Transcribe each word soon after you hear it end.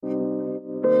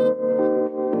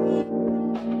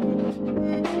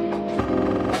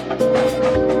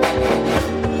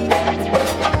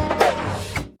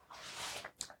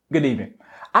Good evening.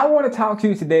 I want to talk to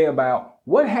you today about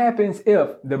what happens if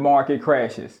the market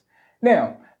crashes.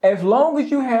 Now, as long as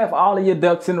you have all of your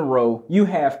ducks in a row, you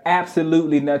have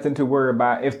absolutely nothing to worry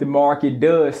about if the market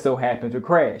does so happen to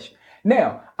crash.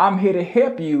 Now, I'm here to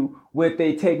help you with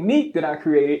a technique that I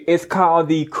created. It's called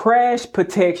the crash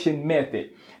protection method.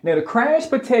 Now, the crash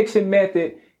protection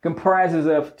method comprises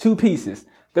of two pieces.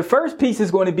 The first piece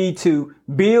is going to be to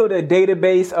build a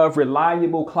database of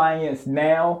reliable clients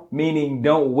now, meaning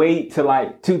don't wait till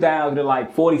like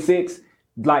 2046,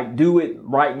 do it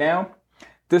right now.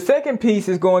 The second piece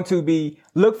is going to be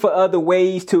look for other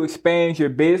ways to expand your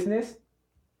business.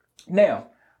 Now,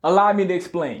 allow me to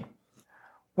explain.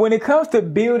 When it comes to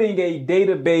building a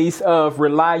database of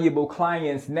reliable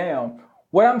clients now,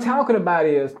 what I'm talking about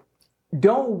is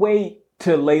don't wait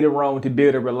till later on to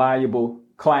build a reliable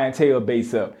clientele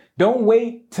base up. Don't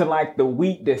wait till like the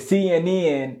week that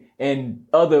CNN and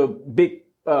other big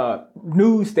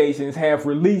news stations have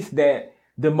released that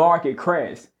the market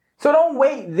crashed. So don't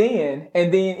wait then.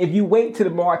 And then if you wait till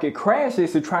the market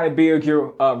crashes to try to build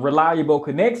your reliable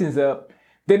connections up,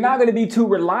 they're not going to be too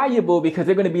reliable because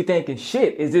they're going to be thinking,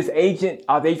 shit, is this agent,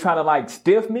 are they trying to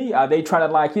stiff me? Are they trying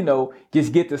to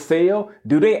just get the sale?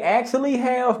 Do they actually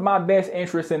have my best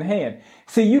interest in hand?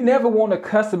 See, you never want a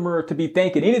customer to be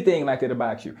thinking anything like that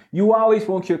about you. You always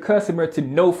want your customer to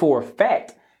know for a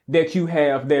fact that you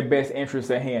have their best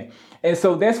interest at hand. And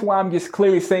so that's why I'm just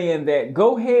clearly saying that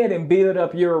go ahead and build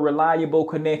up your reliable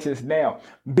connections now.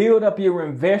 Build up your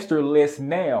investor list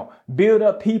now. Build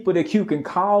up people that you can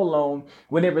call on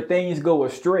whenever things go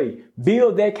astray.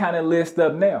 Build that kind of list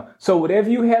up now. So whatever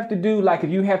you have to do, like if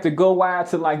you have to go out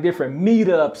to different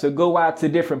meetups or go out to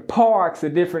different parks or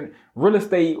different real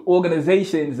estate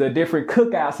organizations or different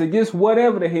cookouts or just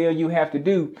whatever the hell you have to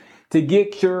do to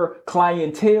get your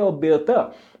clientele built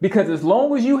up. Because as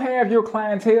long as you have your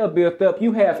clientele built up,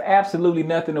 you have absolutely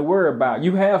nothing to worry about.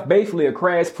 You have basically a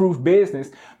crash-proof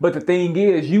business. But the thing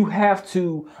is, you have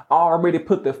to already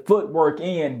put the footwork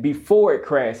in before it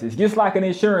crashes. Just like an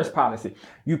insurance policy.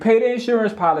 You pay the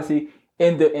insurance policy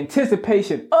in the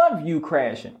anticipation of you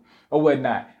crashing or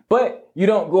whatnot. But you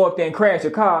don't go up there and crash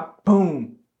your car.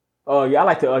 Boom. I'd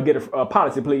like to get a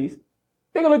policy, please.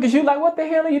 They're going to look at you like, what the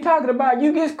hell are you talking about?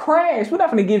 You just crashed. We're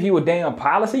not going to give you a damn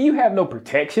policy. You have no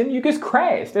protection. You just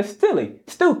crashed. That's silly,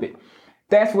 stupid.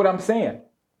 That's what I'm saying.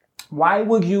 Why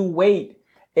would you wait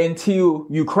until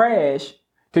you crash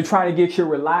to try to get your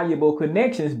reliable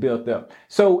connections built up?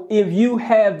 So if you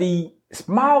have the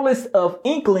smallest of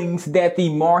inklings that the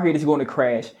market is going to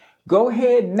crash, go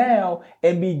ahead now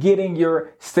and be getting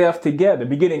yourself together.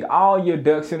 Be getting all your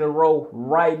ducks in a row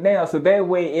right now. So that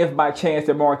way, if by chance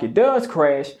the market does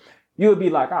crash, you'll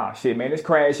be like, oh shit, man, it's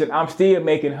crashing. I'm still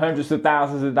making hundreds of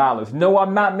thousands of dollars. No,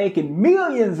 I'm not making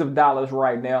millions of dollars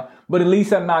right now, but at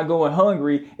least I'm not going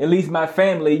hungry. At least my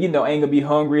family, ain't gonna be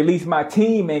hungry. At least my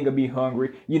team ain't gonna be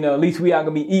hungry. At least we are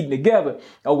gonna be eating together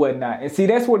or whatnot. And see,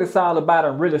 that's what it's all about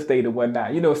in real estate or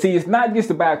whatnot. See, it's not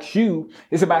just about you.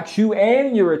 It's about you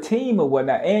and your team or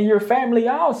whatnot and your family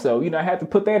also. I have to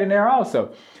put that in there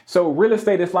also. So real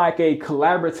estate is like a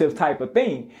collaborative type of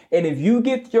thing. And if you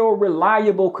get your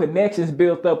reliable connections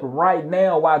built up right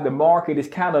now while the market is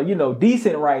kind of,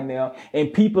 decent right now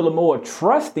and people are more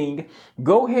trusting,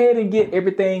 go ahead and get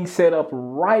everything set up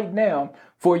right now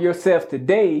for yourself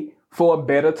today for a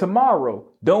better tomorrow.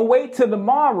 Don't wait till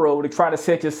tomorrow to try to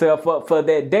set yourself up for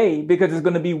that day because it's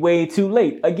going to be way too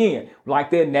late. Again, like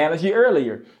the analogy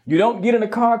earlier, you don't get in a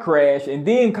car crash and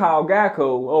then call Geico.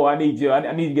 Oh, I need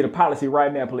to get a policy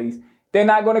right now, please. They're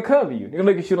not going to cover you. They're going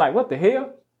to look at you like, what the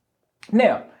hell?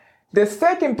 Now, the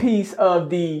second piece of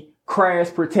the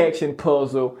crash protection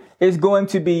puzzle is going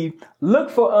to be look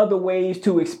for other ways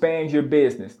to expand your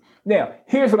business. Now,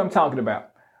 here's what I'm talking about.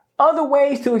 Other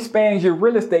ways to expand your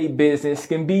real estate business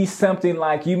can be something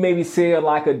like you maybe sell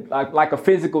like a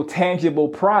physical, tangible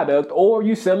product, or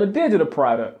you sell a digital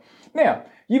product. Now,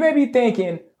 you may be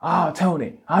thinking, oh,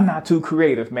 Tony, I'm not too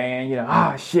creative, man.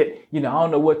 Shit, I don't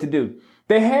know what to do.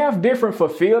 They have different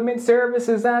fulfillment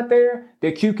services out there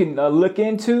that you can look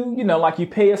into, like you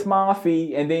pay a small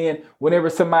fee and then whenever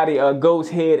somebody goes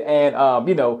ahead and,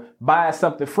 buys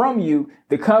something from you,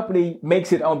 the company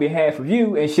makes it on behalf of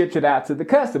you and ships it out to the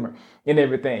customer and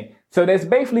everything. So that's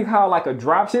basically called like a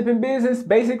drop shipping business,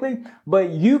 basically.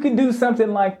 But you can do something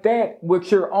like that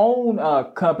with your own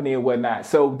company and whatnot.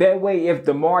 So that way, if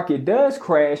the market does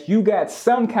crash, you got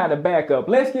some kind of backup.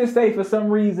 Let's just say for some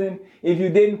reason, if you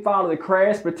didn't follow the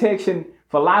crash protection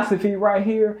philosophy right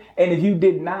here, and if you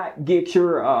did not get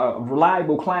your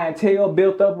reliable clientele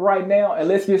built up right now, and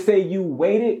let's just say you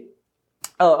waited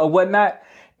or whatnot,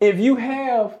 if you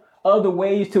have other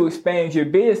ways to expand your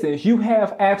business, you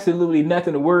have absolutely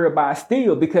nothing to worry about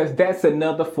still, because that's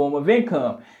another form of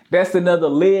income. That's another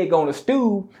leg on the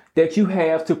stool that you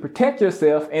have to protect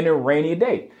yourself in a rainy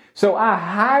day. So I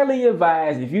highly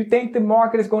advise, if you think the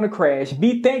market is going to crash,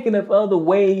 be thinking of other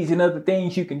ways and other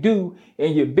things you can do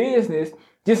in your business,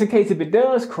 just in case if it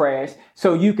does crash,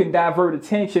 so you can divert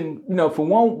attention, from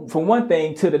one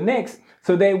thing to the next.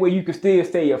 So that way you can still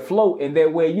stay afloat, and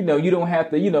that way, you don't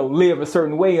have to, live a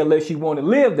certain way unless you want to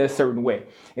live that certain way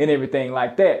and everything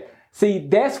like that. See,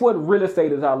 that's what real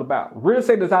estate is all about. Real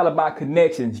estate is all about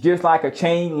connections, just like a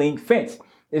chain link fence.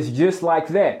 It's just like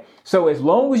that. So as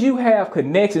long as you have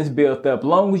connections built up,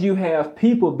 long as you have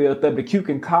people built up that you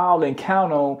can call and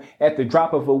count on at the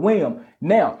drop of a whim.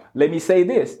 Now, let me say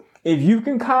this. If you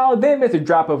can call them at the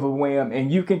drop of a whim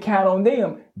and you can count on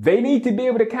them, they need to be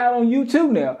able to count on you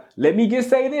too. Now, let me just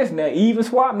say this now, even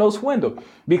swap, no swindle,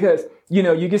 because,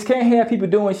 you just can't have people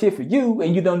doing shit for you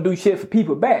and you don't do shit for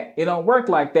people back. It don't work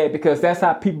like that, because that's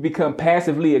how people become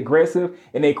passively aggressive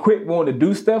and they quit wanting to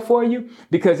do stuff for you,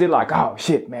 because they're like, oh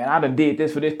shit, man, I done did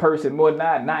this for this person more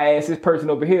than I asked this person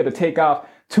over here to take off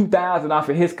 $2,000 off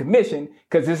of his commission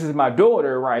because this is my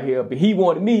daughter right here. But he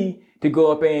wanted me to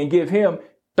go up and give him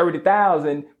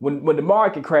 $30,000 when the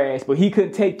market crashed, but he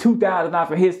couldn't take $2,000 off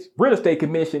of his real estate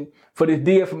commission for this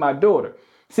deal for my daughter.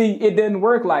 See, it doesn't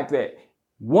work like that.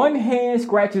 One hand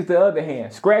scratches the other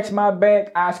hand. Scratch my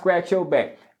back, I scratch your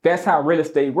back. That's how real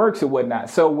estate works or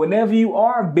whatnot. So whenever you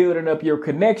are building up your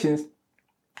connections,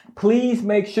 please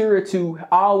make sure to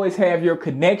always have your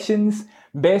connections'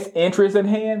 best interest in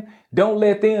hand. Don't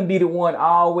let them be the one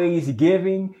always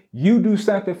giving. You do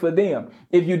something for them.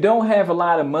 If you don't have a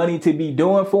lot of money to be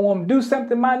doing for them, do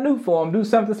something minute for them. Do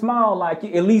something small, like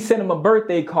at least send them a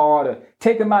birthday card, or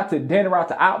take them out to dinner out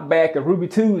to Outback or Ruby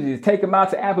Tuesdays. Take them out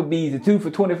to Applebee's and 2 for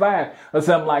 $25 or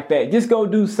something like that. Just go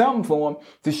do something for them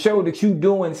to show that you're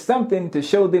doing something, to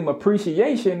show them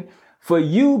appreciation for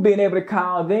you being able to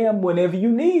call them whenever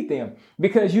you need them.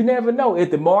 Because you never know,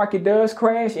 if the market does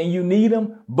crash and you need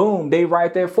them, boom, they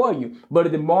right there for you. But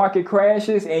if the market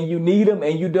crashes and you need them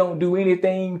and you don't do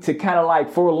anything to kind of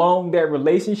like prolong that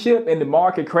relationship, and the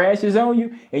market crashes on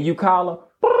you and you call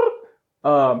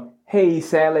them, hey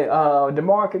Sally, the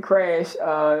market crashed,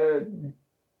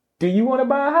 do you want to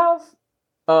buy a house?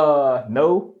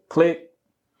 No, click.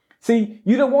 See,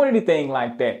 you don't want anything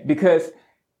like that, because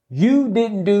you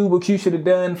didn't do what you should have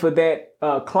done for that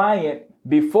client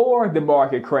before the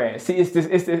market crash. See, it's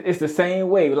the same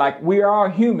way. Like, we are all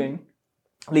human,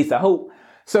 at least I hope.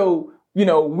 So,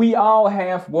 we all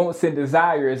have wants and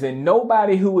desires, and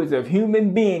nobody who is of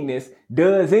human beingness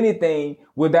does anything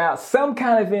without some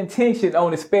kind of intention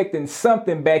on expecting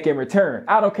something back in return.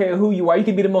 I don't care who you are. You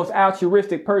can be the most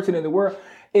altruistic person in the world.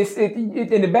 It's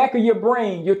in the back of your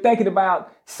brain, you're thinking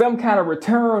about some kind of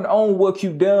return on what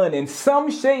you've done in some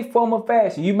shape, form, or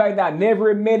fashion. You might not never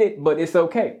admit it, but it's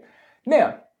okay.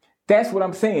 Now, that's what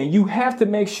I'm saying. You have to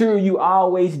make sure you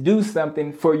always do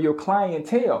something for your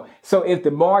clientele. So if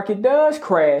the market does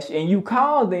crash and you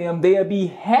call them, they'll be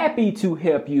happy to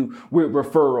help you with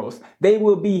referrals. They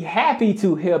will be happy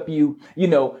to help you,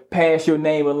 pass your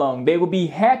name along. They will be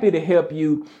happy to help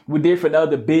you with different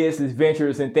other business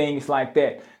ventures and things like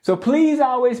that. So please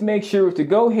always make sure to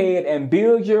go ahead and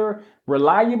build your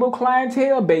reliable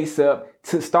clientele base up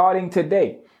to starting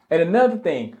today. And another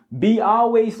thing, be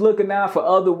always looking out for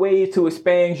other ways to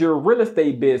expand your real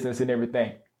estate business and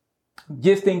everything,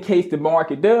 just in case the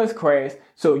market does crash.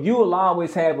 So you'll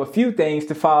always have a few things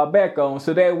to fall back on,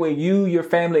 so that way you, your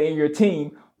family, and your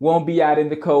team won't be out in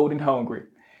the cold and hungry.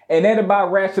 And that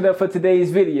about wraps it up for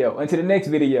today's video. Until the next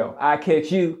video, I'll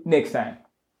catch you next time.